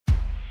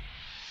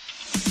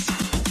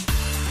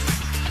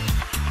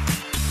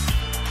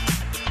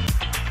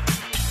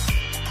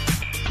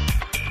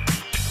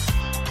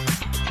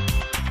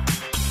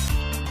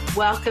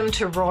Welcome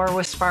to Roar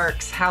with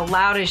Sparks. How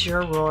loud is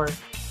your roar?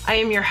 I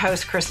am your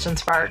host, Kristen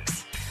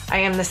Sparks. I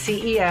am the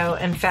CEO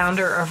and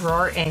founder of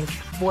Roar Inc.,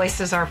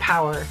 Voices Are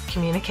Power,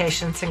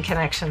 communications and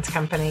connections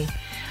company.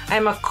 I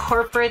am a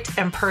corporate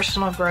and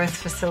personal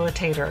growth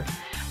facilitator.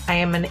 I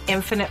am an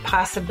infinite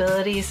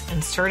possibilities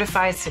and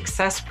certified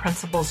success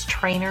principles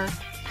trainer,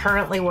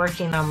 currently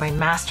working on my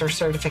master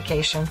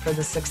certification for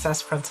the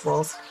success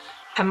principles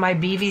and my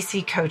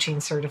BVC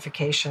coaching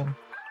certification.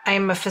 I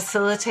am a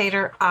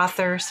facilitator,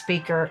 author,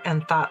 speaker,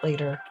 and thought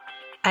leader.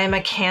 I am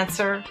a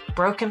Cancer,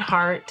 broken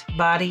heart,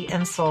 body,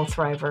 and soul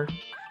thriver.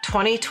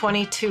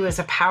 2022 is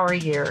a power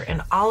year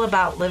and all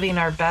about living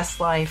our best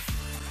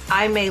life.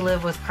 I may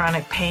live with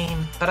chronic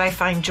pain, but I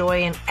find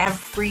joy in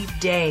every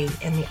day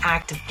in the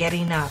act of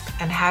getting up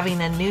and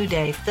having a new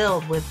day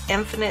filled with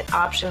infinite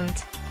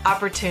options,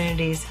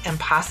 opportunities, and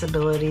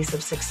possibilities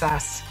of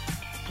success.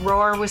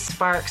 Roar with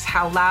Sparks,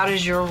 How Loud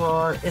Is Your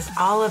Roar is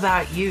all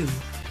about you.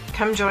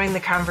 Come join the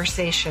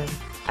conversation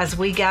as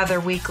we gather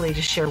weekly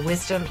to share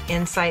wisdom,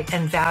 insight,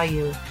 and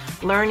value,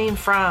 learning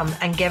from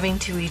and giving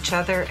to each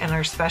other and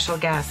our special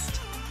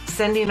guest,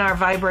 sending our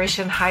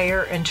vibration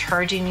higher and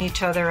charging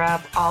each other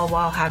up, all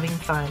while having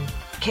fun.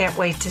 Can't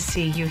wait to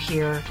see you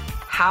here.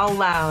 How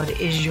loud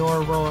is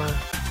your roar?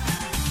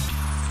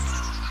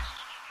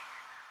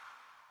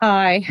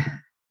 Hi,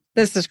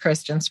 this is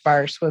Kristen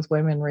Sparks with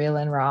Women Real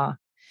and Raw.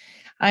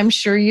 I'm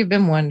sure you've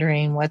been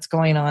wondering what's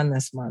going on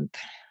this month.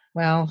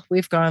 Well,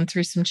 we've gone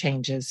through some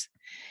changes.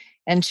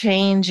 And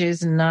change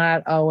is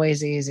not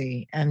always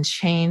easy. And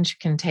change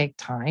can take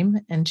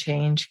time and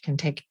change can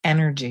take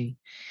energy.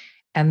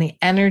 And the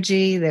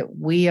energy that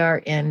we are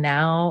in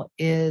now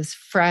is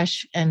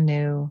fresh and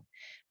new.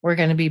 We're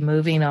going to be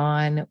moving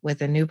on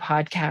with a new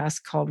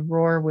podcast called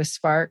Roar with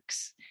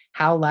Sparks.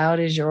 How loud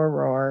is your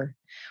roar?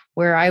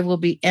 Where I will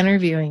be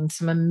interviewing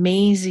some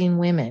amazing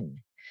women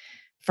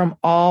from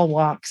all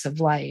walks of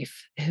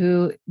life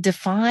who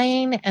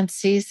define and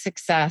see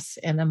success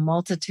in a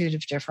multitude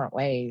of different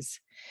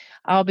ways.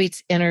 I'll be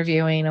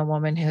interviewing a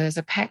woman who is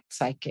a pet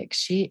psychic.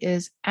 She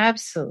is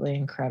absolutely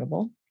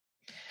incredible.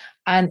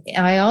 And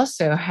I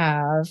also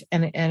have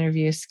an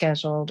interview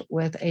scheduled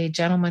with a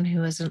gentleman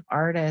who is an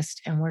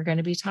artist, and we're going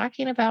to be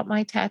talking about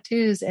my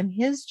tattoos and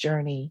his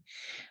journey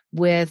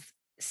with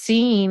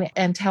seeing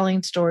and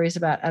telling stories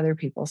about other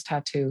people's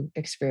tattoo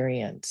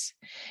experience.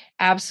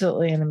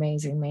 Absolutely an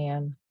amazing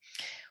man.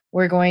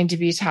 We're going to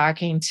be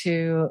talking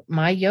to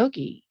my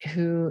yogi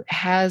who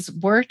has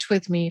worked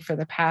with me for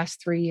the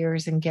past 3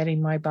 years in getting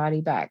my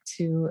body back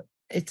to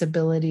its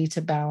ability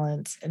to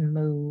balance and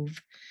move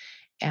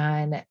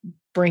and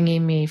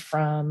bringing me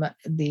from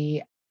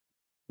the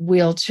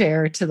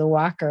wheelchair to the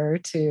walker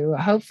to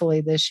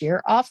hopefully this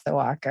year off the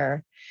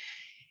walker.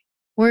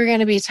 We're going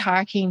to be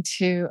talking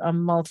to a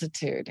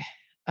multitude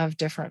of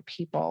different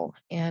people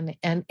in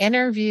an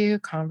interview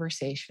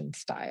conversation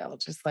style,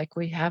 just like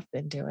we have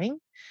been doing,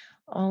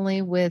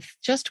 only with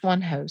just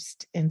one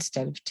host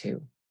instead of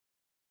two.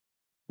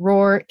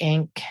 Roar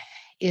Inc.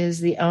 is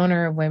the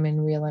owner of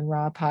Women Real and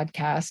Raw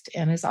podcast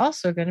and is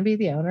also going to be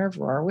the owner of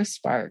Roar with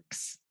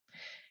Sparks.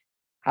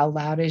 How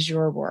Loud Is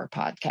Your Roar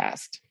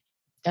podcast.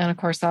 And of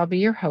course, I'll be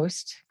your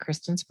host,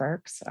 Kristen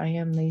Sparks. I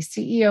am the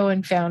CEO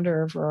and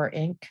founder of Roar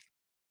Inc.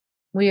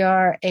 We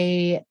are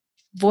a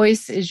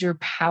Voice is Your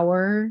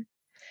Power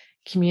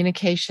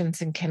communications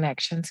and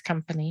connections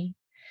company.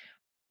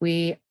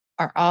 We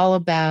are all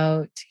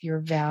about your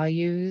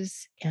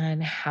values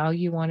and how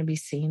you want to be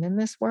seen in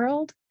this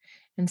world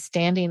and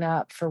standing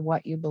up for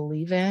what you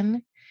believe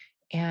in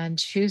and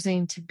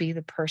choosing to be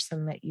the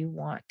person that you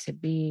want to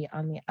be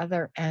on the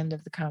other end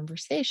of the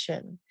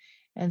conversation.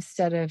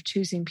 Instead of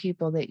choosing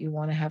people that you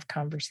want to have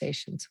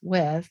conversations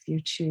with,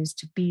 you choose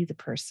to be the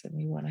person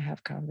you want to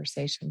have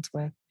conversations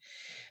with.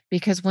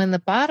 Because when the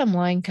bottom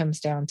line comes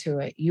down to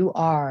it, you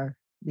are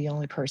the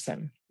only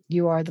person.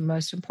 You are the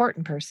most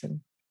important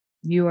person.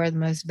 You are the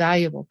most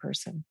valuable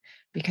person.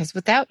 Because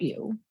without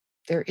you,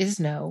 there is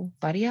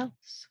nobody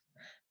else.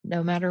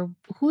 No matter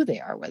who they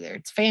are, whether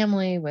it's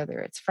family, whether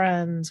it's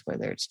friends,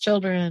 whether it's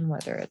children,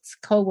 whether it's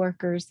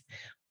coworkers,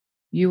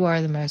 you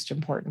are the most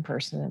important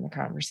person in the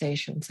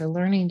conversation. So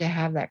learning to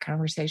have that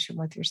conversation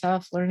with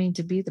yourself, learning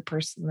to be the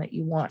person that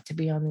you want to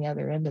be on the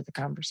other end of the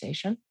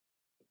conversation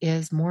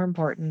is more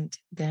important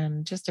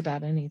than just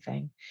about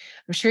anything.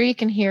 I'm sure you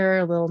can hear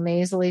a little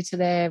nasally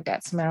today. I've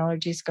got some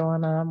allergies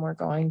going on. We're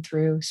going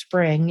through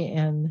spring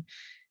in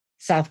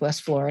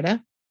Southwest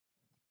Florida.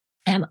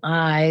 And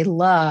I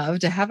love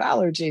to have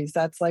allergies.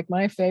 That's like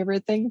my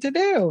favorite thing to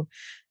do.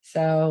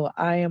 So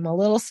I am a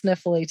little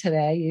sniffly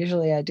today.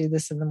 Usually I do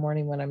this in the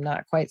morning when I'm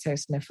not quite so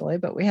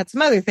sniffly, but we had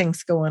some other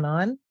things going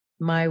on.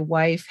 My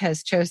wife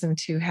has chosen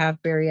to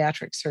have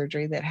bariatric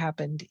surgery that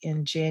happened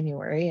in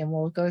January, and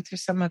we'll go through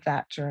some of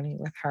that journey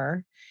with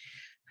her.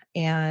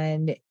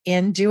 And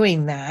in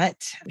doing that,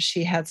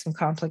 she had some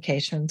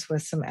complications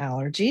with some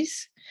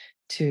allergies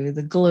to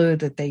the glue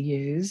that they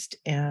used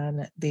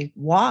and the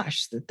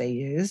wash that they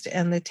used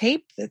and the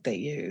tape that they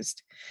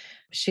used.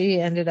 She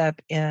ended up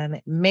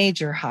in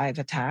major hive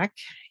attack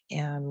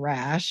and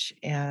rash.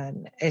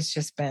 And it's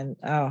just been,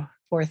 oh,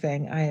 poor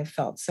thing. I have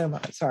felt so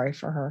much sorry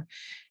for her.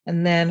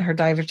 And then her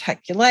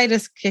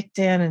diverticulitis kicked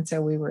in. And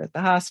so we were at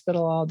the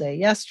hospital all day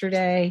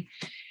yesterday.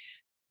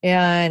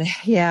 And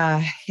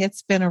yeah,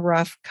 it's been a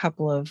rough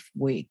couple of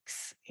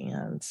weeks.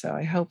 And so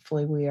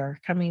hopefully we are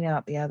coming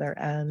out the other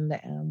end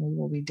and we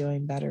will be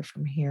doing better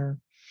from here.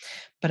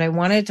 But I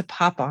wanted to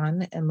pop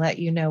on and let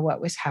you know what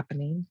was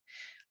happening,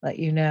 let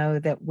you know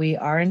that we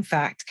are, in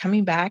fact,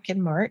 coming back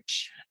in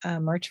March.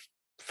 March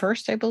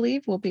 1st, I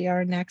believe, will be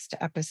our next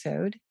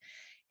episode.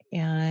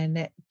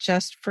 And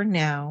just for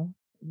now,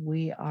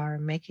 we are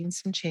making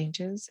some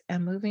changes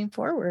and moving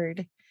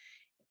forward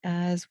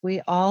as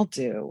we all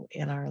do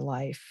in our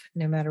life,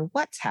 no matter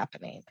what's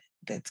happening.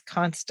 That's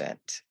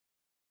constant.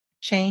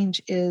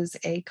 Change is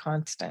a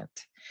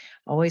constant,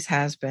 always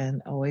has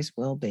been, always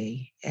will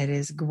be. It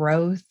is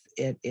growth,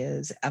 it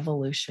is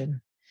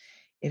evolution.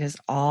 It is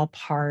all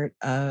part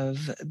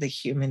of the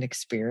human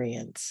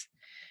experience.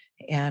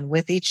 And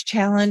with each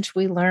challenge,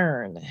 we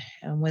learn.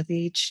 And with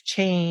each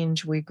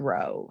change, we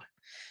grow.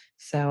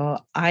 So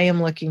I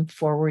am looking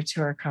forward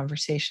to our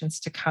conversations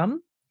to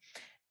come,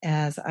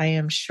 as I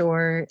am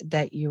sure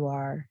that you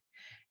are.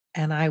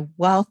 And I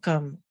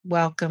welcome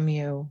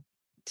you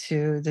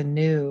to the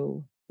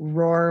new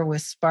Roar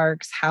with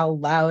Sparks. How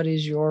loud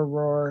is your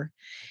roar?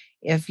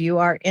 If you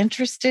are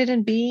interested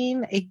in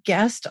being a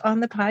guest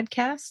on the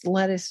podcast,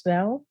 let us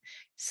know.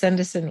 Send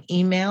us an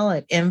email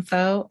at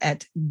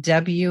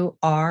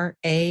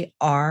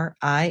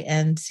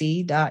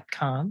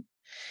info@wrarinc.com.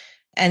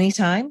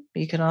 Anytime.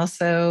 You can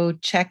also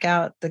check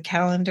out the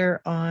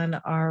calendar on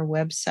our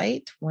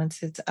website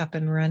once it's up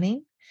and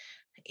running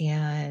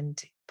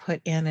and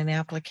put in an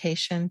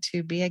application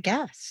to be a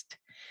guest.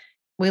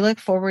 We look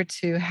forward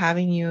to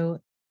having you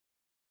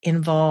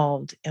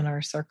involved in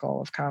our circle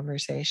of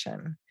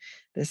conversation.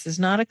 This is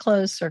not a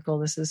closed circle.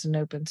 This is an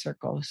open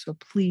circle. So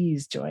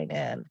please join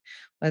in,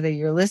 whether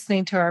you're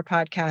listening to our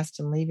podcast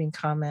and leaving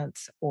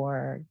comments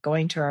or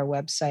going to our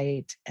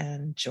website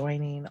and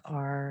joining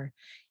our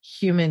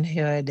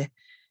humanhood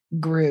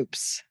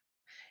groups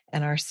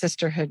and our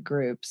sisterhood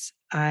groups.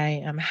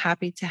 I am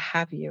happy to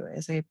have you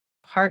as a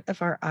part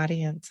of our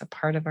audience, a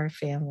part of our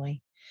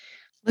family.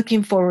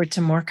 Looking forward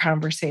to more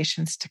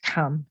conversations to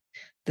come.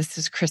 This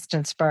is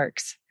Kristen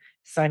Sparks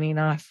signing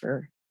off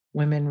for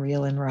Women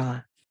Real and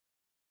Raw.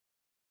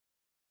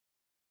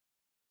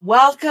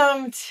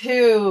 Welcome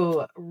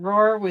to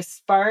Roar with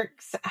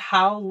Sparks.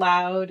 How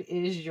loud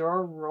is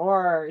your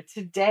roar?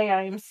 Today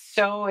I am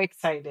so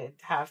excited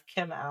to have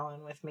Kim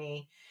Allen with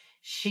me.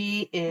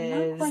 She is...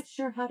 I'm not quite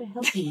sure how to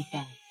help you with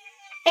that.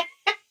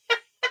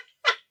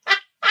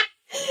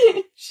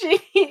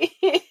 She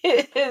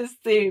is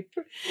the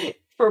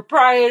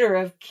proprietor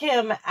of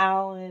Kim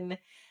Allen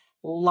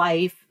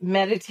Life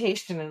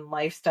Meditation and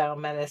Lifestyle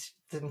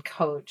Medicine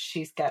Coach.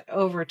 She's got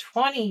over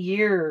 20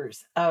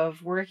 years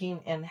of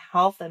working in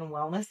health and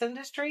wellness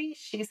industry.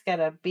 She's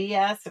got a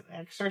BS in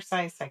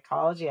exercise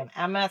psychology and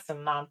MS in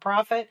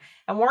nonprofit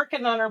and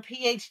working on her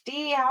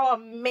PhD. How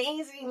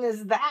amazing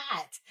is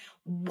that?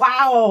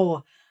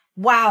 Wow.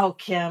 Wow,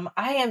 Kim.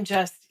 I am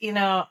just,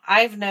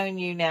 I've known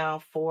you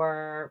now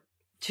for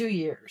 2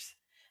 years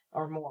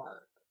or more.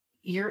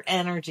 Your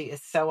energy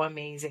is so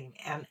amazing.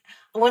 And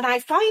when I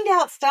find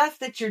out stuff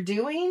that you're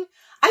doing,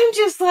 I'm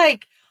just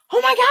like, oh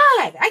my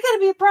God, I gotta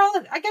be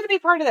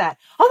part of that.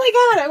 Oh my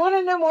God, I want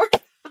to know more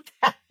about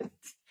that.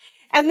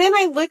 And then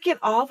I look at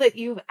all that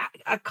you've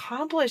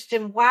accomplished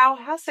and wow,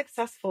 how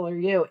successful are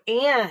you?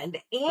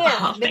 And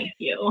Thank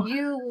you.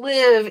 You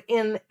live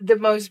in the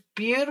most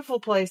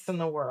beautiful place in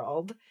the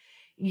world.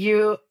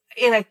 You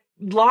in a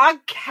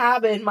log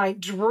cabin, my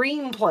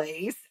dream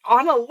place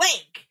on a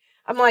lake.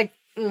 I'm like,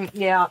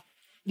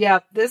 yeah,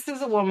 this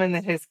is a woman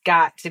that has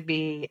got to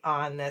be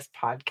on this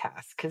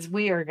podcast because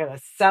we are going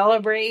to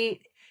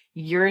celebrate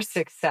your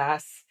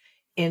success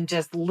in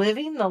just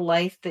living the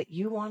life that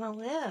you want to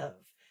live.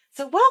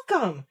 So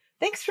welcome.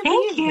 Thanks for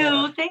being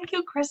here. Thank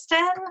you,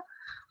 Kristen.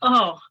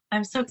 Oh,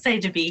 I'm so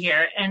excited to be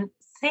here. And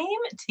same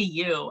to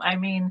you. I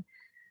mean,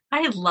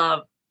 I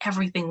love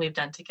everything we've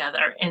done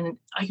together. And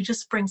you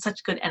just bring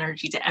such good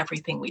energy to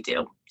everything we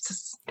do. It's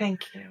just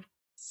thank you.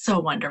 So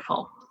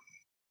wonderful.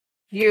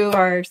 You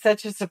are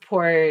such a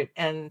support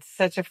and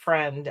such a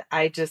friend.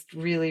 I just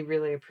really,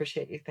 really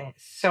appreciate you.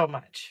 Thanks so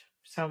much.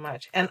 So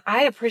much. And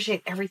I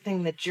appreciate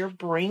everything that you're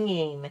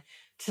bringing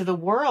to the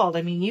world.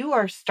 I mean, you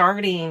are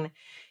starting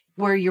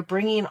where you're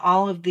bringing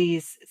all of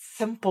these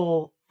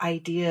simple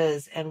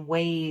ideas and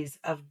ways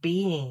of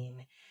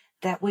being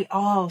that we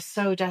all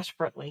so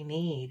desperately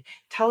need.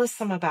 Tell us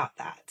some about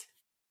that.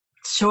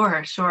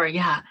 Sure.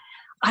 Yeah.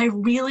 I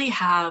really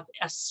have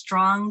a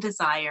strong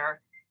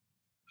desire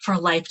for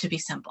life to be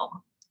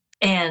simple.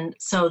 And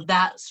so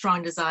that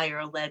strong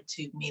desire led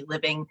to me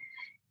living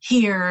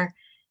here,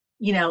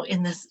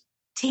 in this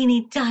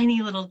teeny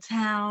tiny little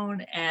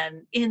town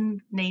and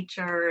in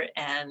nature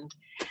and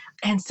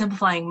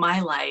simplifying my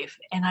life.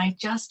 And I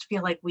just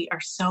feel like we are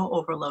so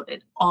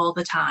overloaded all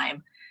the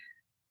time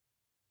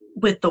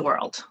with the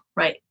world,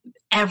 right?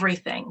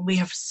 Everything. We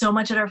have so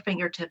much at our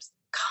fingertips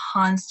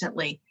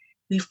constantly.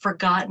 We've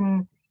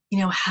forgotten,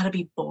 how to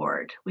be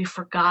bored. We've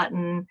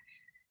forgotten,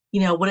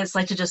 what it's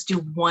like to just do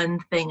one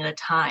thing at a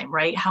time,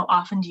 right? How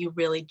often do you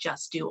really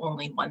just do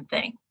only one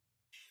thing?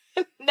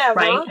 Never.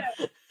 Right?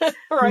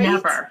 Right.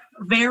 Never.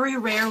 Very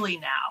rarely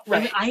now.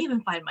 Right. I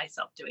even find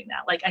myself doing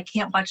that. Like I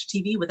can't watch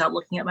TV without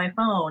looking at my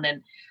phone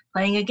and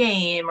playing a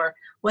game or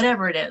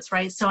whatever it is,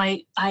 right? So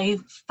I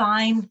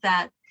find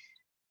that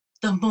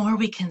the more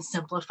we can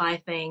simplify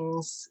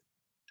things,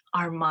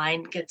 our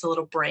mind gets a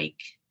little break.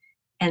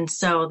 And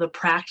so the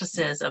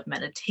practices of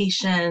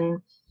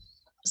meditation,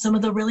 some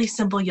of the really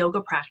simple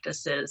yoga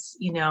practices,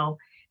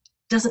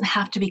 doesn't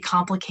have to be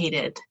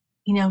complicated,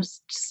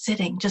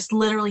 sitting, just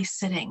literally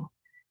sitting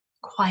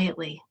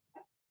quietly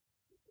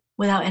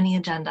without any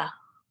agenda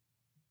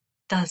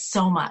does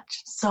so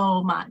much,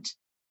 so much.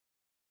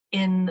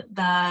 In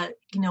the,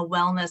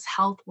 wellness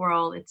health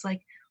world, it's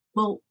like,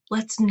 well,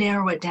 let's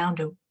narrow it down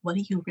to what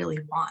do you really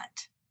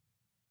want?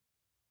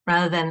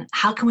 Rather than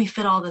how can we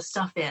fit all this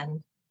stuff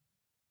in,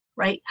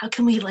 right? How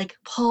can we like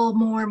pull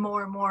more and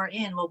more and more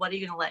in? Well, what are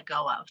you going to let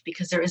go of?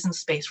 Because there isn't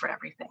space for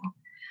everything.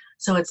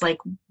 So it's like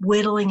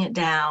whittling it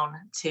down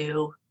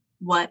to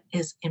what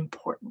is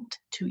important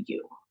to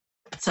you.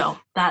 So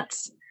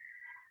that's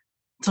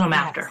what I'm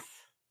after.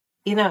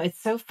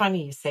 It's so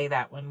funny you say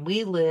that. When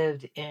we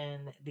lived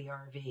in the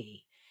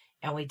RV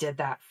and we did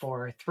that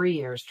for 3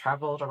 years,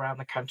 traveled around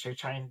the country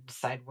trying to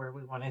decide where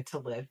we wanted to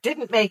live.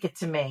 Didn't make it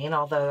to Maine,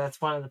 although that's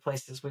one of the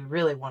places we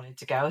really wanted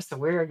to go. So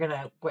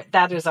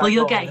that is our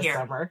goal this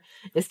summer,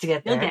 is to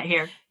get there. You'll get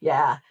here.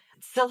 Yeah.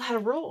 Still had a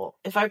rule.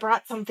 If I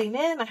brought something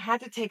in, I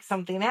had to take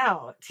something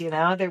out,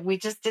 that we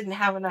just didn't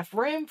have enough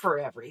room for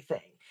everything.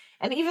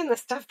 And even the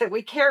stuff that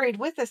we carried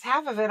with us,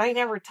 half of it I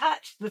never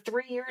touched the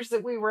 3 years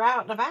that we were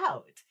out and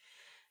about.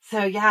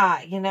 So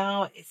yeah,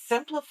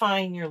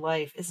 simplifying your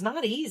life is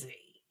not easy.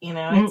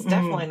 It's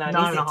definitely not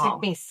easy. It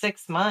took me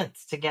 6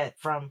 months to get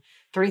from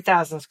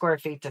 3,000 square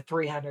feet to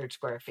 300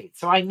 square feet.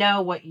 So I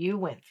know what you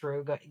went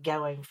through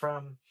going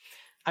from,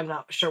 I'm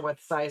not sure what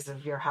the size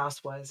of your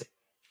house was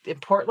in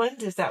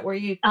Portland. Is that where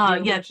you?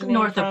 Yeah,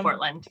 north of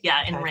Portland.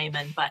 Yeah, in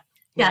Raymond. But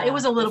yeah, it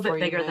was a little bit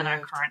bigger than our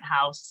current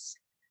house.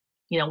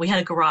 We had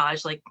a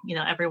garage, like,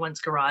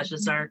 everyone's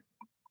garages are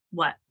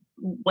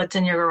what's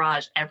in your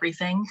garage?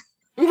 Everything.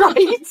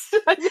 Right.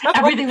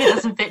 Everything that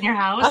doesn't fit in your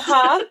house.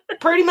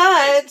 Pretty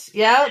much.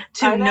 Yep.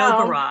 To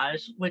no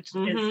garage, which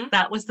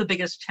that was the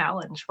biggest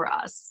challenge for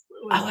us.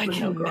 I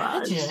can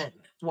imagine.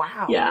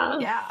 Wow.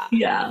 Yeah.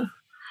 Yeah.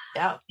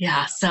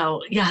 Yeah.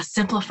 So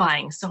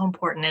simplifying, so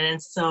important.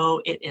 And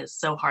it is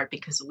so hard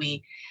because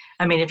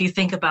if you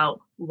think about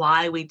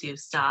why we do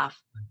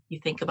stuff, you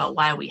think about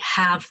why we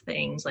have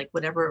things, like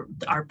whatever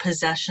our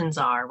possessions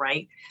are,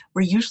 right?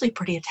 We're usually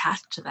pretty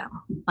attached to them.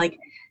 Like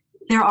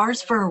they're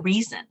ours for a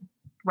reason,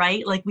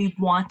 right? Like we've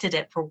wanted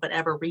it for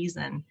whatever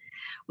reason.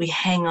 We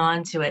hang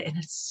on to it and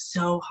it's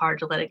so hard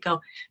to let it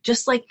go.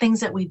 Just like things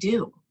that we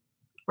do,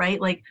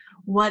 right? Like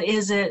what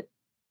is it?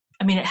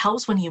 It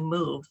helps when you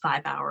move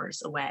 5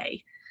 hours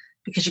away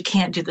because you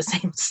can't do the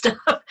same stuff,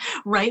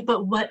 right?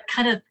 But what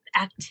kind of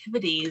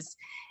activities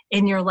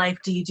in your life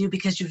do you do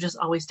because you've just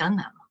always done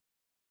them?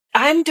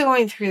 I'm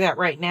going through that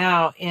right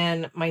now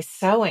in my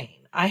sewing.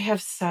 I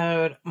have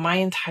sewed my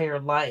entire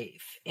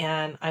life,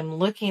 and I'm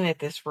looking at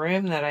this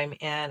room that I'm in,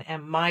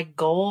 and my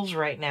goals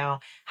right now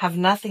have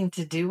nothing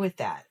to do with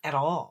that at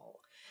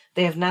all.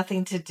 They have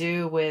nothing to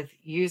do with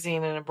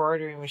using an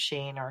embroidery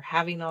machine or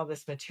having all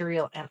this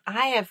material, and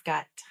I have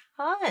got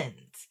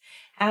tons.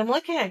 And I'm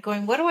looking at it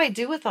going, what do I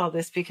do with all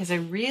this? Because I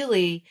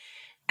really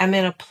am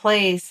in a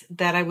place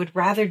that I would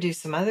rather do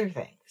some other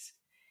things.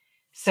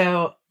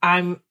 So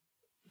I'm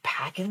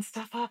packing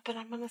stuff up and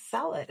I'm going to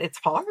sell it. It's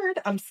hard.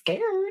 I'm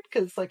scared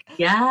because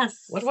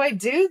yes. What do I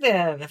do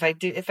then? If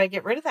I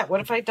get rid of that,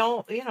 what if I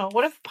don't,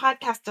 what if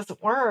podcast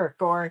doesn't work,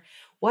 or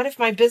what if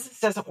my business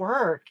doesn't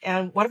work,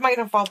 and what am I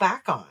going to fall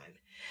back on?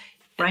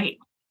 Right.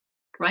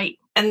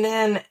 And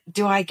then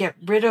do I get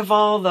rid of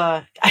all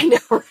the, I know,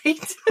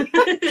 right?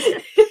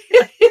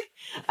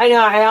 I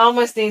know. I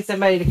almost need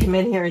somebody to come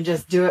in here and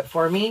just do it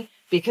for me,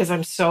 because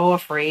I'm so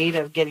afraid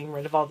of getting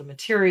rid of all the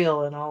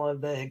material and all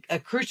of the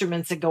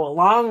accoutrements that go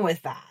along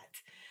with that.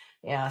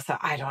 Yeah. So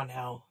I don't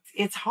know.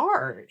 It's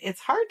hard.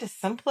 It's hard to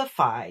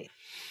simplify,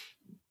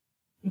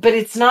 but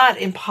it's not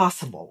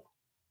impossible.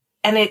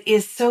 And it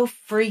is so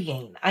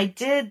freeing. I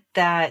did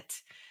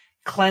that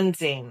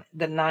cleansing,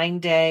 the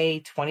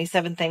 9-day,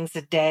 27 things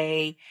a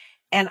day.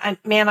 And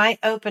I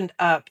opened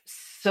up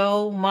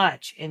so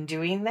much in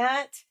doing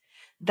that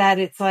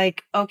it's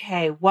like,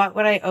 okay, what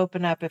would I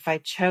open up if I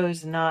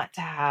chose not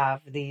to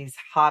have these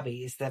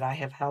hobbies that I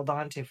have held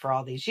on to for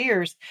all these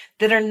years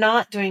that are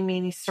not doing me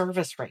any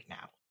service right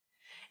now?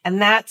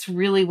 And that's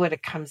really what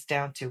it comes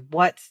down to.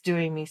 What's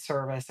doing me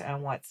service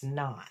and what's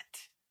not.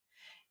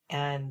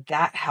 And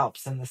that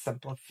helps in the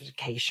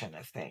simplification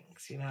of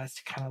things, is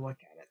to kind of look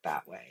at it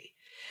that way.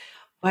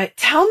 But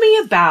tell me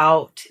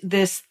about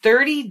this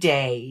 30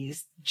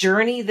 days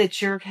journey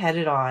that you're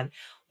headed on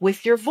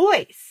with your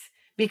voice.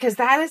 because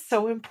that is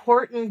so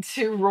important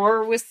to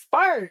Roar with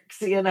Sparks.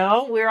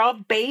 We're all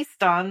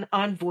based on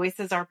voice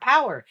as our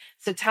power.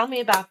 So tell me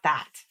about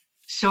that.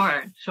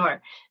 Sure.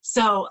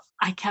 So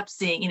I kept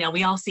seeing,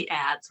 we all see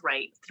ads,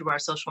 right, through our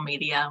social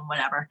media and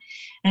whatever.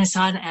 And I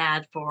saw an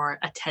ad for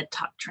a TED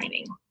Talk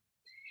training.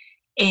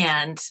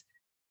 And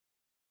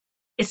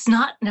it's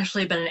not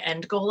necessarily been an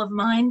end goal of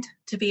mine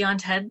to be on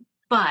TED,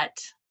 but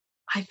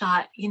I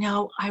thought,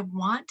 I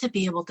want to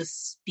be able to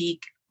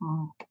speak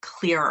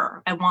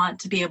clearer. I want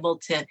to be able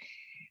to,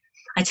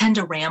 I tend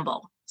to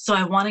ramble. So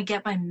I want to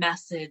get my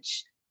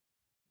message,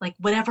 like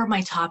whatever my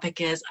topic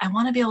is, I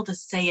want to be able to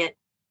say it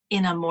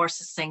in a more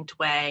succinct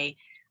way.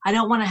 I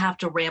don't want to have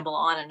to ramble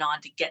on and on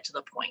to get to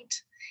the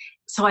point.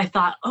 So I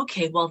thought,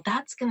 okay, well,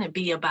 that's going to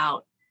be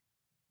about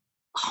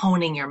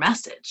honing your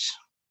message.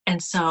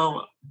 And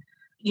so,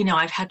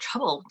 I've had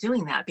trouble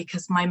doing that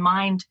because my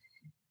mind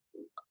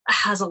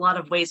has a lot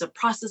of ways of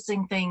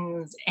processing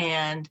things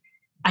and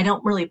I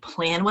don't really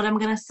plan what I'm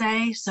going to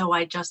say. So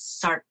I just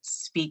start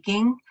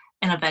speaking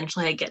and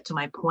eventually I get to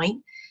my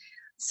point.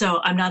 So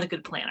I'm not a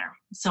good planner.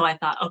 So I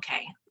thought,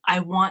 okay, I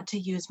want to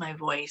use my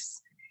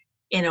voice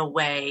in a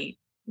way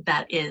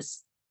that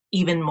is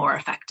even more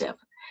effective.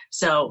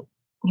 So,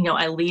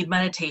 I lead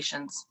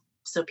meditations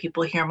so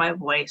people hear my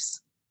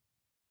voice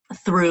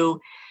through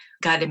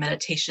guided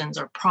meditations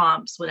or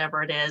prompts,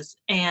 whatever it is.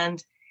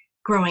 And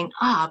growing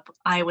up,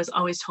 I was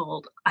always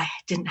told I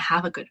didn't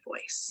have a good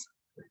voice.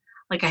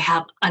 Like I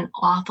have an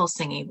awful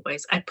singing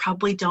voice. I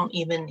probably don't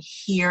even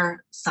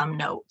hear some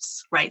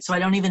notes, right? So I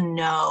don't even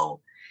know,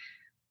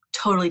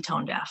 totally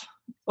tone deaf,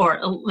 or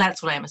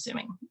that's what I'm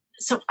assuming.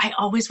 So I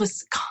always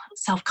was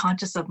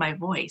self-conscious of my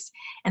voice.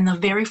 And the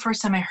very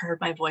first time I heard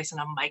my voice in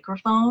a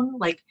microphone,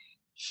 like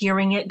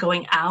hearing it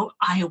going out,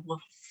 I was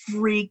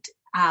freaked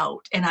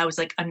out. And I was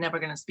like, I'm never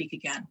going to speak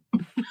again.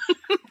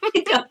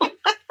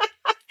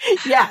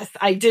 Yes,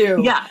 I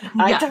do. Yeah.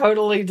 I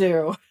totally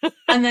do.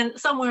 And then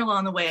somewhere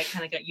along the way, I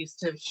kind of got used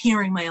to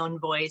hearing my own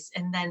voice.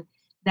 And then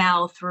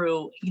now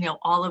through,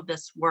 all of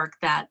this work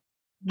that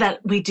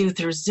we do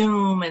through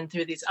Zoom and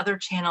through these other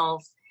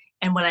channels,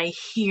 and when I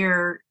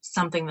hear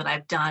something that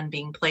I've done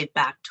being played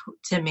back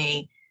to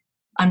me,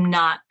 I'm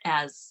not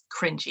as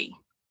cringy,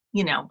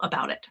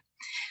 about it.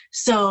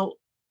 So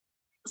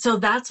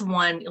that's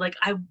one, like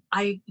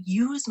I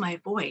use my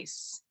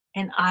voice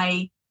and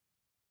I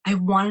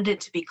wanted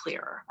it to be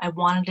clearer. I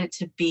wanted it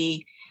to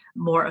be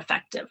more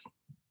effective.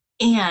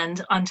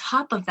 And on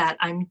top of that,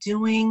 I'm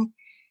doing,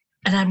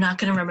 and I'm not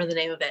going to remember the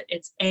name of it.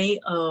 It's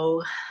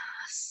AO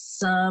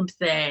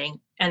something.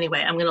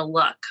 Anyway, I'm going to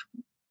look.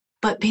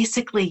 But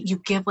basically, you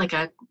give like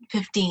a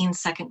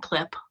 15-second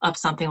clip of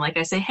something. Like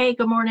I say, hey,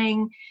 good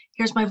morning.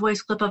 Here's my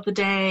voice clip of the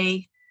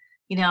day.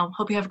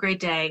 Hope you have a great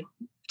day,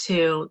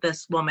 to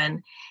this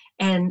woman.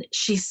 And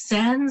she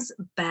sends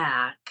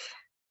back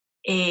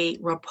a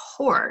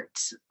report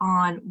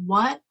on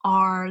what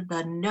are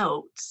the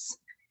notes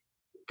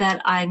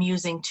that I'm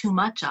using too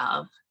much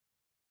of,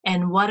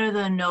 and what are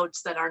the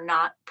notes that are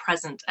not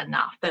present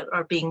enough, that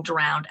are being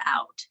drowned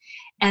out.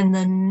 And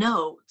the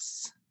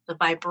notes, the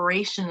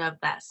vibration of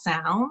that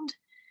sound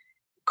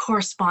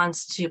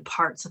corresponds to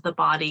parts of the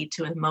body,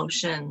 to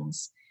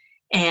emotions.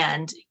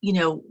 And,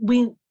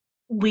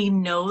 we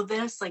know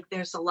this, like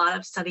there's a lot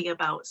of study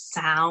about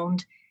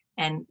sound,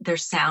 and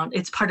there's sound,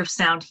 it's part of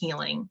sound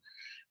healing.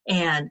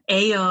 And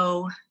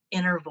AO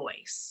inner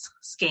voice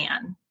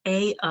scan,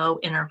 AO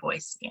inner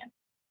voice scan.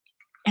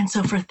 And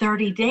so for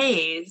 30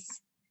 days,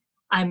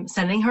 I'm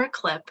sending her a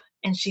clip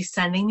and she's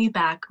sending me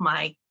back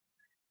my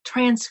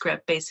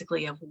transcript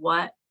basically of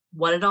what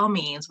it all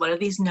means. What are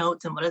these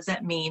notes and what does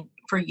that mean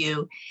for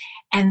you?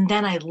 And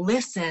then I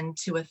listen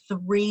to a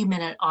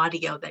 3-minute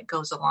audio that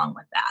goes along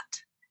with that.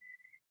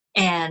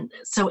 And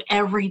so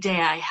every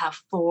day I have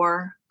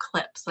 4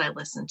 clips that I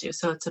listen to.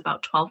 So it's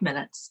about 12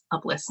 minutes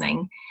of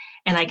listening.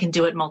 And I can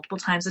do it multiple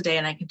times a day,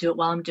 and I can do it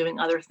while I'm doing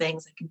other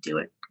things. I can do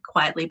it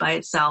quietly by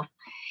itself.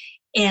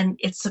 And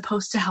it's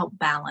supposed to help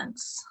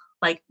balance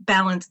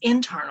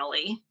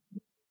internally,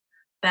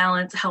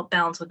 help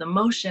balance with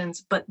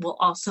emotions, but will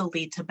also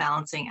lead to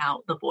balancing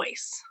out the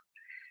voice.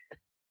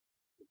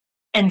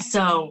 And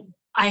so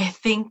I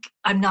think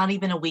I'm not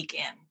even a week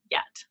in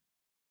yet.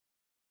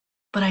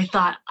 But I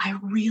thought, I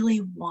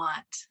really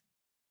want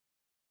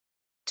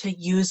to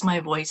use my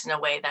voice in a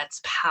way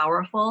that's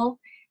powerful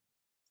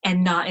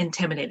and not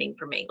intimidating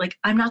for me. Like,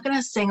 I'm not going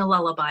to sing a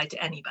lullaby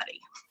to anybody,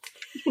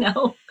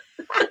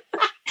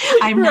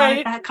 I'm not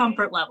at that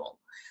comfort level.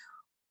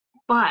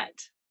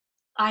 But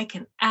I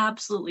can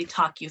absolutely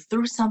talk you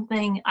through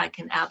something. I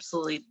can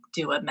absolutely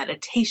do a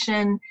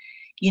meditation.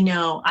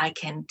 I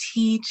can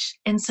teach.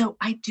 And so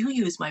I do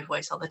use my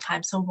voice all the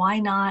time. So why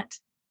not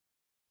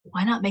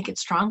make it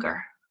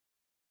stronger?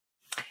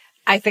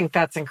 I think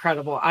that's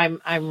incredible.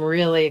 I'm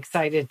really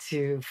excited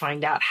to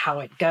find out how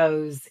it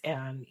goes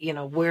and,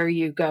 where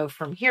you go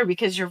from here,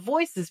 because your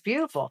voice is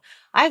beautiful.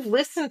 I've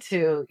listened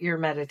to your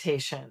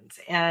meditations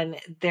and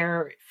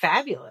they're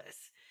fabulous.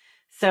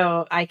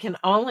 So I can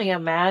only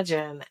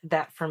imagine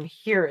that from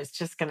here it's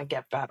just going to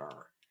get better.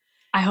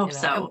 I hope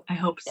you know. And so. I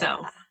hope yeah,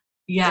 so.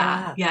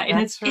 Yeah. yeah, Yeah. And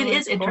that's it really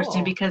is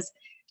interesting cool. because,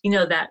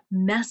 that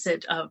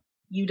message of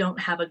you don't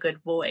have a good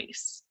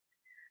voice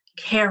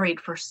carried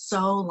for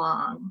so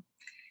long.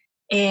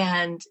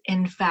 And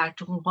in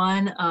fact,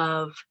 one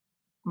of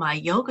my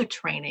yoga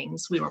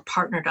trainings, we were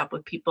partnered up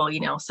with people,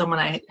 someone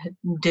I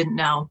didn't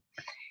know.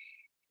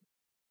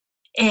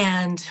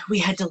 And we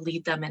had to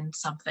lead them in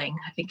something.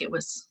 I think it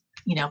was,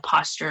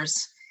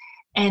 postures.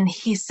 And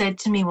he said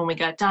to me when we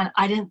got done,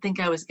 I didn't think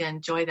I was going to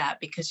enjoy that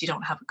because you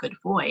don't have a good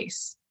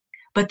voice.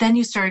 But then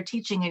you started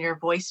teaching and your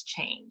voice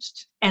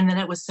changed. And then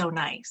it was so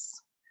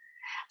nice.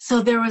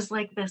 So there was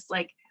like this,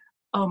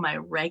 oh, my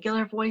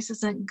regular voice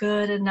isn't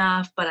good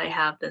enough, but I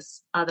have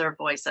this other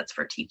voice that's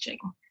for teaching.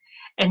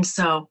 And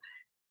so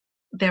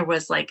there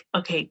was like,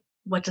 okay,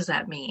 what does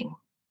that mean?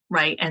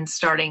 Right. And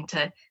starting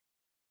to,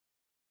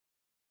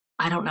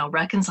 I don't know,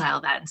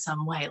 reconcile that in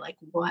some way. Like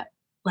what,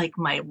 like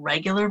my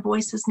regular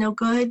voice is no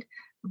good.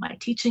 My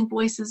teaching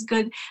voice is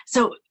good.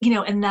 So,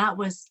 and that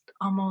was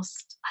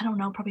almost, I don't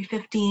know, probably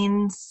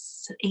 15,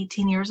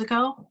 18 years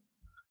ago.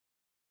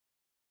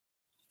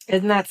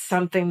 Isn't that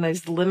something,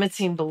 those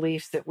limiting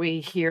beliefs that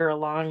we hear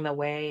along the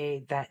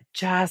way that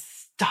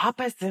just stop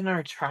us in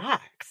our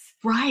tracks?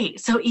 Right.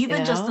 So You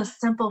even just the know?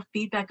 simple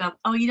feedback of,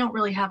 oh, you don't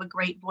really have a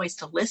great voice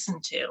to listen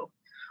to,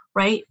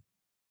 right?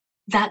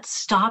 That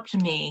stopped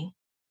me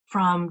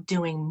from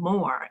doing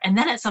more. And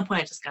then at some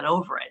point I just got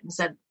over it and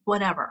said,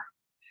 whatever,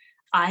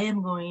 I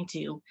am going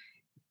to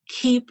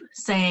keep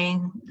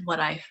saying what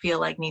I feel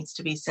like needs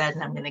to be said.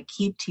 And I'm going to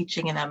keep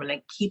teaching and I'm going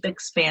to keep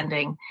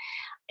expanding.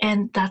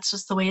 And that's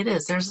just the way it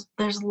is.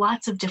 There's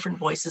lots of different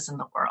voices in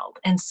the world.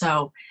 And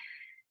so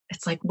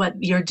it's like what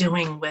you're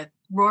doing with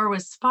Roar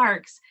with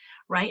Sparks,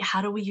 right?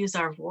 How do we use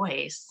our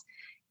voice?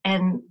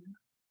 And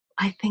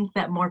I think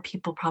that more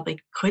people probably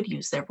could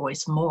use their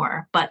voice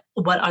more, but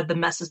what are the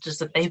messages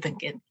that they've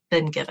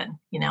been given,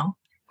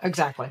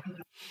 Exactly.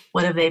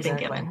 What have they been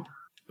Exactly. given?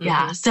 Mm-hmm.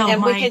 Yeah. So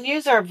and we can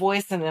use our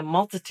voice in a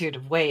multitude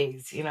of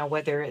ways,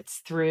 whether it's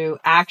through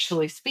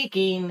actually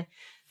speaking,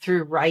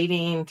 through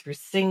writing, through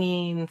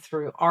singing,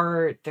 through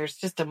art. There's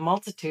just a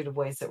multitude of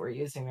ways that we're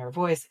using our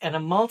voice and a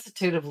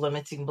multitude of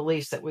limiting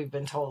beliefs that we've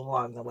been told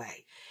along the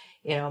way.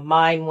 One of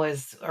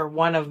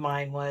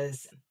mine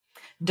was,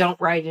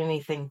 don't write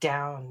anything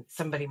down.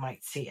 Somebody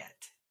might see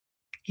it.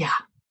 Yeah.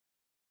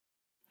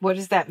 What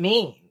does that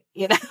mean?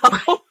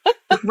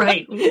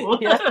 Right.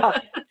 Yeah.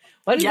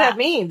 What does that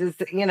mean?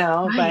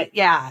 Right. But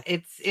yeah,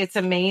 it's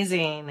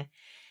amazing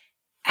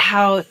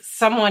how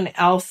someone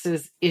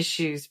else's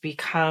issues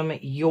become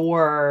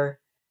your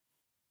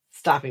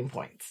stopping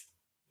points,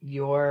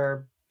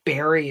 your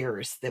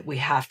barriers that we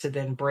have to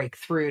then break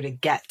through to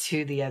get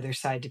to the other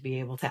side, to be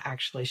able to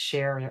actually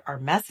share our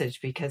message,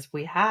 because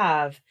we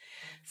have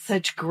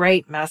such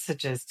great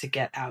messages to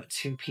get out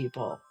to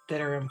people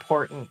that are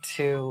important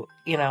to,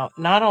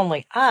 not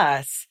only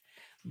us,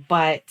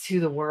 but to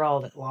the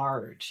world at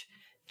large.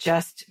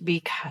 Just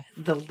because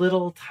the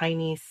little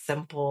tiny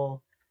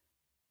simple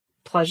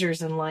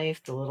pleasures in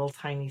life, the little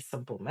tiny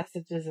simple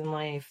messages in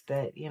life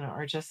that,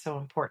 are just so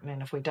important.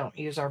 And if we don't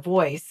use our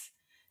voice,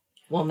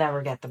 we'll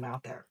never get them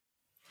out there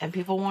and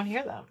people won't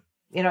hear them.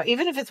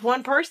 Even if it's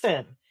one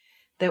person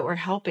that we're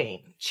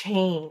helping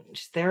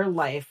change their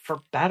life for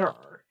better.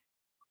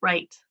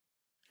 Right.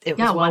 It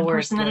was well one worth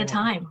person learning. at a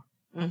time.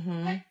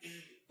 Mm-hmm.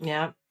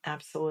 Yeah,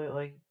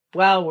 absolutely.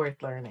 Well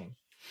worth learning.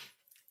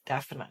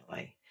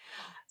 Definitely.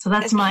 So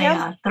that's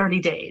my 30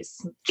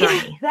 days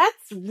journey. Yeah,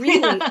 that's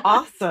really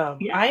awesome.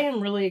 Yeah. I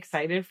am really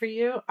excited for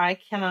you. I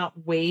cannot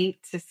wait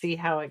to see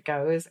how it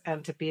goes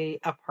and to be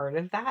a part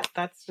of that.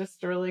 That's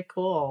just really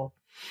cool.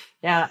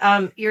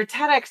 Yeah. Your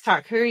TEDx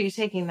talk, who are you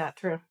taking that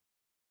through?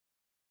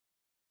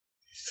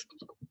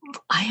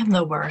 I am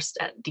the worst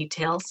at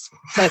details.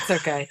 That's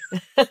okay.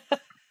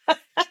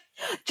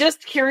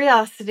 Just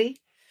curiosity.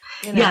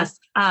 Yes.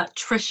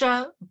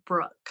 Trisha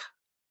Brooke.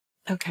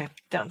 Okay.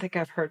 Don't think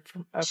I've heard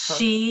of her.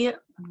 She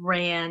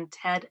ran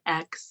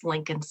TEDx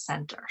Lincoln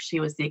Center. She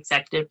was the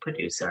executive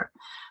producer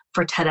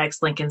for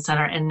TEDx Lincoln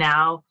Center. And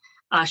now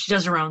she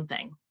does her own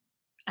thing.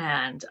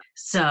 And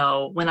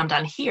so when I'm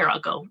done here,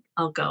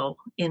 I'll go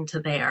into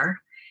there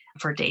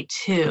for day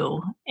 2.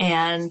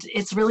 And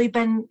it's really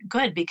been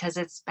good because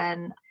it's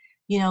been,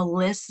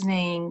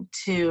 listening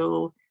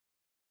to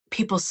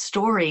people's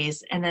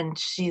stories, and then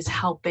she's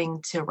helping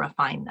to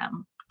refine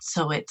them.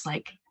 So it's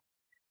like,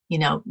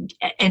 and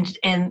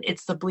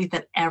it's the belief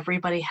that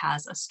everybody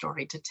has a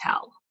story to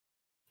tell.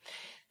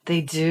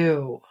 They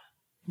do.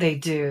 They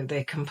do.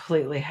 They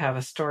completely have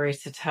a story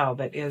to tell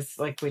that is,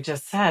 like we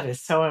just said,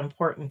 is so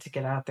important to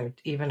get out there,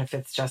 even if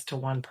it's just to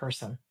one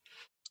person.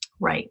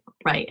 Right.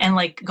 And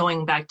like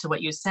going back to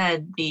what you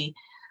said,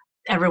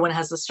 everyone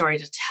has a story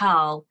to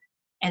tell,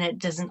 and it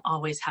doesn't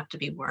always have to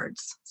be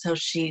words. So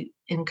she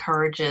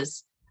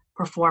encourages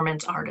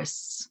performance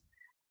artists,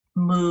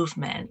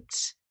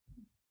 movement,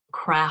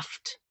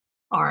 craft,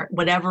 art,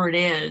 whatever it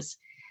is,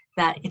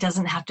 that it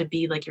doesn't have to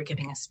be like you're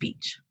giving a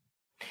speech.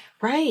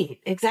 Right.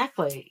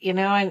 Exactly. And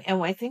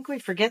I think we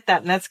forget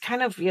that. And that's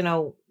kind of,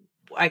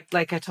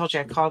 like I told you,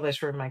 I call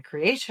this room my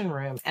creation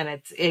room, and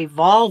it's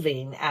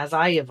evolving as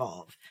I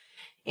evolve.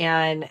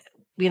 And,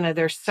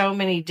 there's so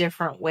many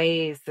different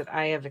ways that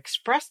I have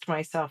expressed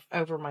myself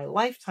over my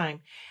lifetime.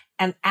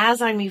 And as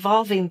I'm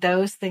evolving,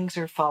 those things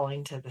are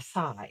falling to the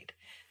side.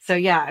 So,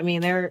 yeah,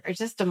 there are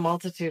just a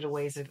multitude of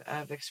ways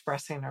of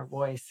expressing our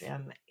voice.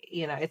 And,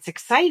 it's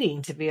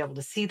exciting to be able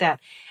to see that.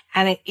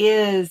 And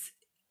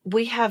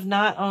we have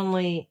not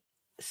only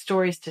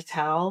stories to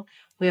tell,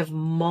 we have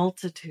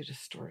multitude of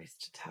stories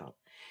to tell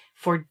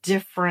for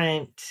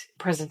different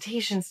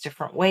presentations,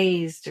 different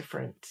ways,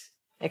 different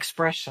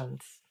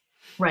expressions.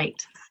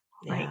 Right.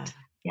 Yeah. Right.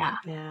 Yeah.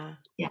 Yeah.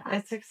 Yeah.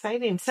 That's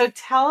exciting. So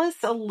tell us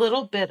a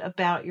little bit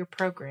about your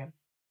program.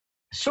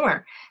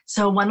 Sure.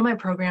 So one of my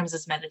programs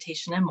is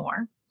Meditation and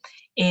More,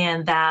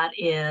 and that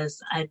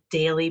is a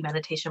daily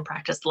meditation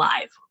practice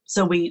live.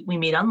 So we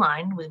meet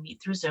online, we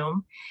meet through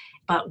Zoom,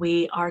 but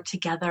we are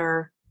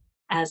together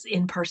as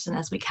in person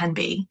as we can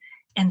be.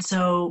 And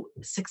so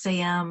 6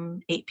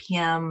 a.m., 8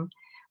 p.m.,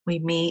 we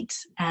meet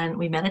and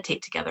we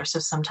meditate together. So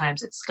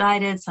sometimes it's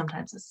guided,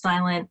 sometimes it's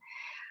silent,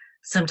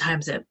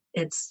 sometimes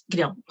it's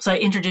so I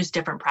introduce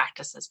different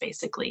practices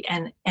basically,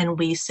 and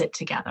we sit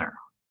together,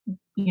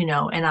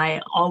 and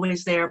I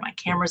always there, my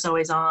camera's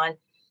always on.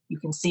 You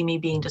can see me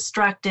being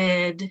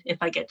distracted. If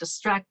I get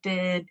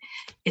distracted,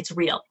 it's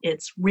real,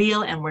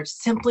 and we're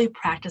simply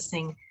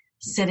practicing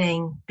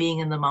sitting, being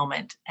in the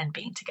moment, and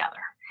being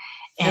together.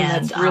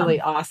 And that's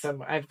really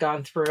awesome. I've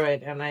gone through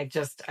it, and I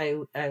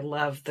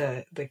love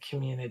the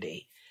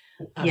community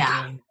of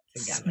doing it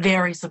together.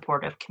 Very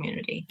supportive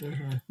community.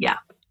 Mm-hmm. Yeah.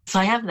 So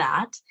I have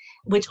that,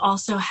 which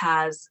also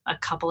has a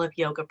couple of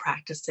yoga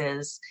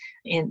practices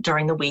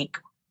during the week.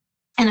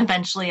 And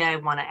eventually I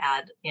want to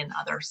add in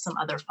some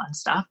other fun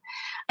stuff.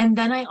 And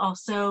then I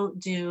also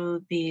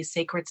do the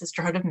Sacred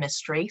Sisterhood of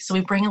Mystery. So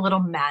we bring a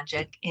little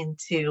magic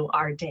into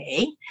our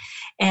day.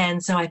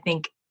 And so I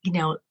think,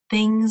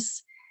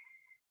 things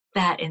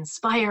that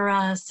inspire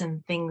us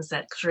and things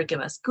that sort of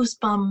give us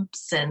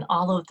goosebumps and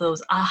all of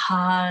those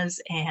ahas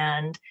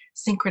and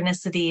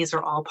synchronicities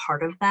are all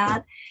part of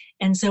that.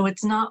 And so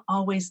it's not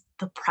always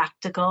the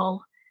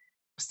practical,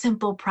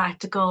 simple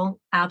practical.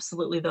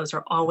 Absolutely, those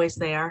are always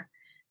there.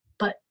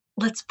 But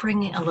let's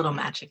bring a little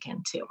magic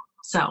in too.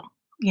 So,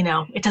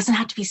 it doesn't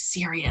have to be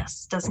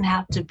serious. It doesn't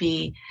have to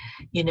be,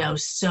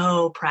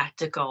 so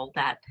practical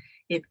that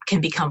it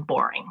can become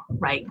boring,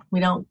 right? We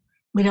don't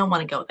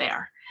want to go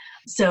there.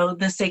 So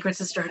the Sacred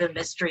Sisterhood of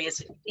Mystery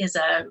is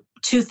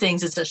two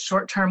things. It's a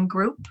short-term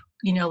group,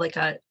 like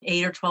a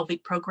 8 or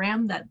 12-week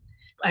program that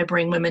I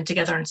bring women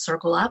together and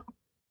circle up,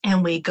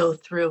 and we go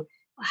through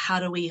how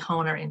do we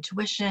hone our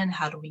intuition,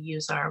 how do we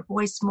use our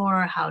voice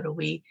more, how do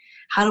we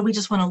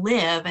just want to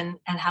live, and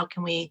how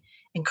can we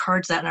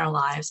encourage that in our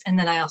lives. And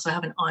then I also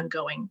have an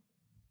ongoing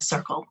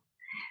circle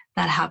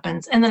that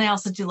happens. And then I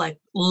also do like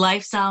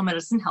lifestyle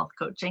medicine health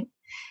coaching.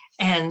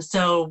 And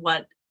so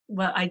what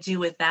I do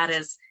with that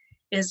is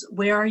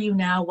where are you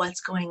now?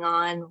 What's going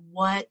on?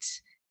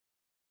 What's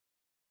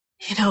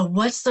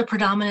the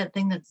predominant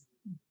thing that's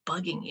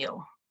bugging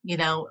you?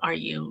 Are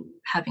you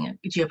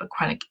do you have a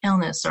chronic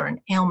illness or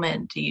an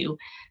ailment? Do you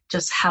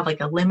just have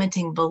like a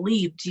limiting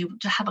belief? Do you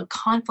have a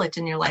conflict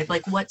in your life?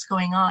 Like what's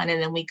going on?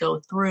 And then we go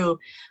through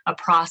a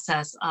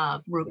process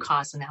of root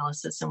cause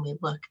analysis, and we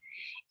look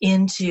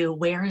into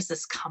where is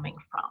this coming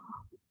from?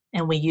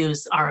 And we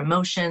use our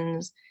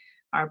emotions,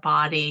 our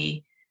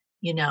body,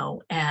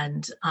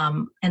 and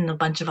a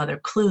bunch of other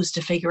clues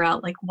to figure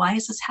out like, why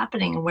is this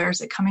happening and where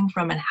is it coming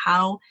from and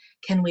how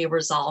can we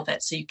resolve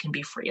it so you can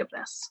be free of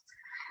this?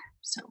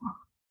 So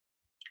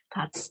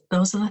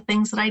those are the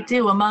things that I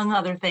do, among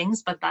other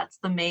things, but that's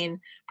the main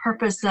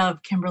purpose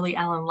of Kimberly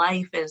Allen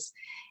Life is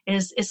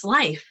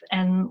life.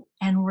 And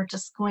we're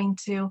just going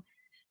to,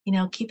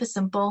 keep it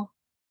simple,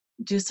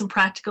 do some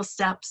practical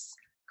steps,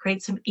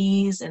 create some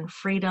ease and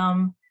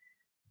freedom,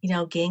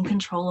 gain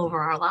control over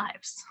our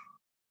lives.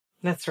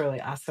 That's really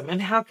awesome. And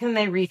how can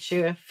they reach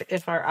you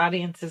if our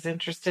audience is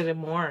interested in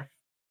more?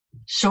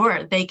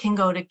 Sure. They can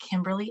go to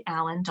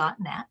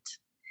KimberlyAllen.net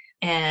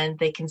and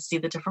they can see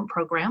the different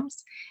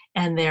programs.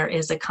 And there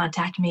is a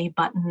contact me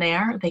button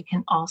there. They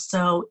can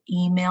also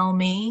email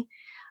me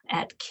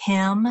at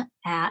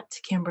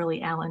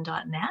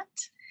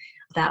kim@KimberlyAllen.net.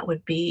 That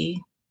would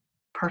be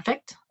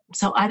perfect.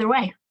 So either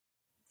way.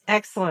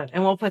 Excellent.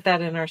 And we'll put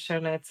that in our show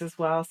notes as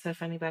well. So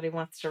if anybody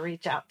wants to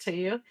reach out to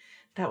you,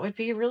 that would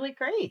be really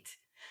great.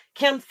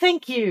 Kim,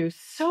 thank you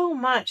so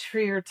much for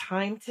your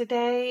time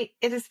today.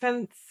 It has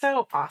been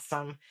so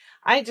awesome.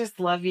 I just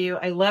love you.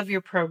 I love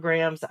your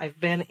programs. I've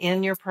been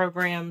in your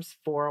programs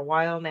for a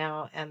while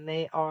now, and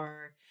they're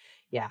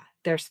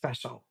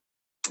special.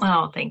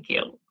 Oh, thank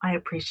you. I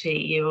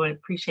appreciate you. I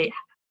appreciate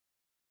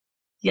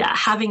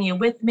having you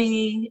with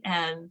me,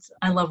 and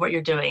I love what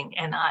you're doing.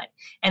 And I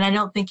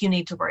don't think you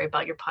need to worry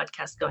about your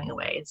podcast going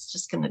away. It's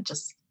just going to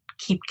just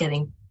keep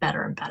getting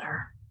better and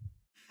better.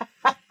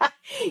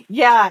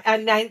 Yeah,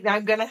 and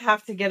I'm going to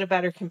have to get a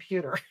better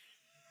computer.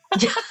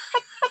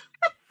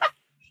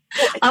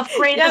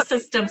 Upgrade the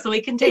system so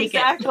we can take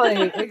it.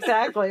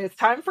 Exactly. It's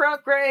time for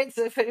upgrades.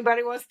 If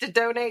anybody wants to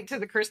donate to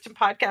the Kristen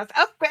Podcast,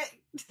 upgrade.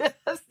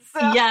 Yes.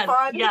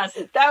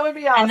 That would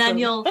be awesome. And then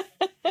you'll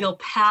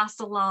pass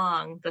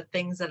along the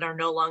things that are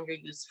no longer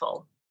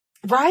useful.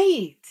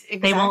 Right. Exactly.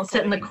 They won't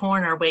sit in the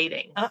corner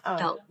waiting.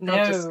 They'll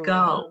just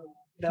go.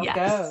 They'll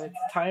go.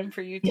 It's time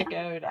for you to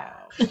go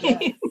now.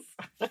 Yes.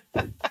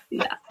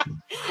 Yeah.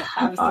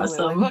 Absolutely.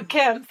 Awesome. Well,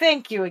 Kim,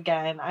 thank you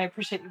again. I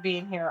appreciate you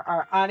being here.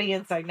 Our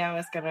audience, I know,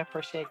 is going to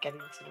appreciate getting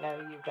to know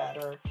you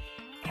better.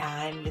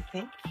 And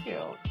thank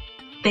you.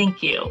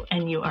 Thank you.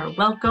 And you are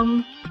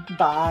welcome.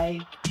 Bye.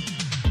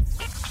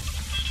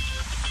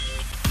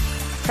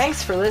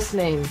 Thanks for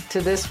listening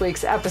to this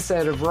week's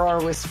episode of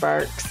Roar with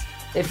Sparks.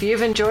 If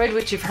you've enjoyed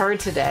what you've heard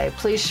today,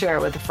 please share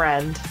it with a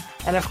friend.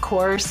 And of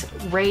course,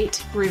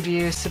 rate,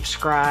 review,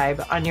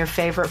 subscribe on your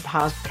favorite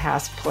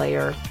podcast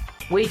player.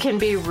 We can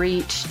be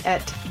reached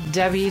at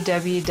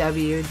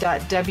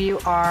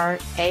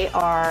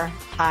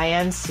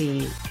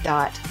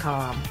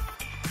www.wrarinc.com.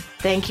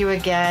 Thank you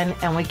again,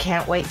 and we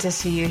can't wait to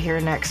see you here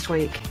next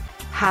week.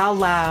 How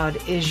loud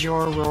is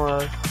your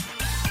roar?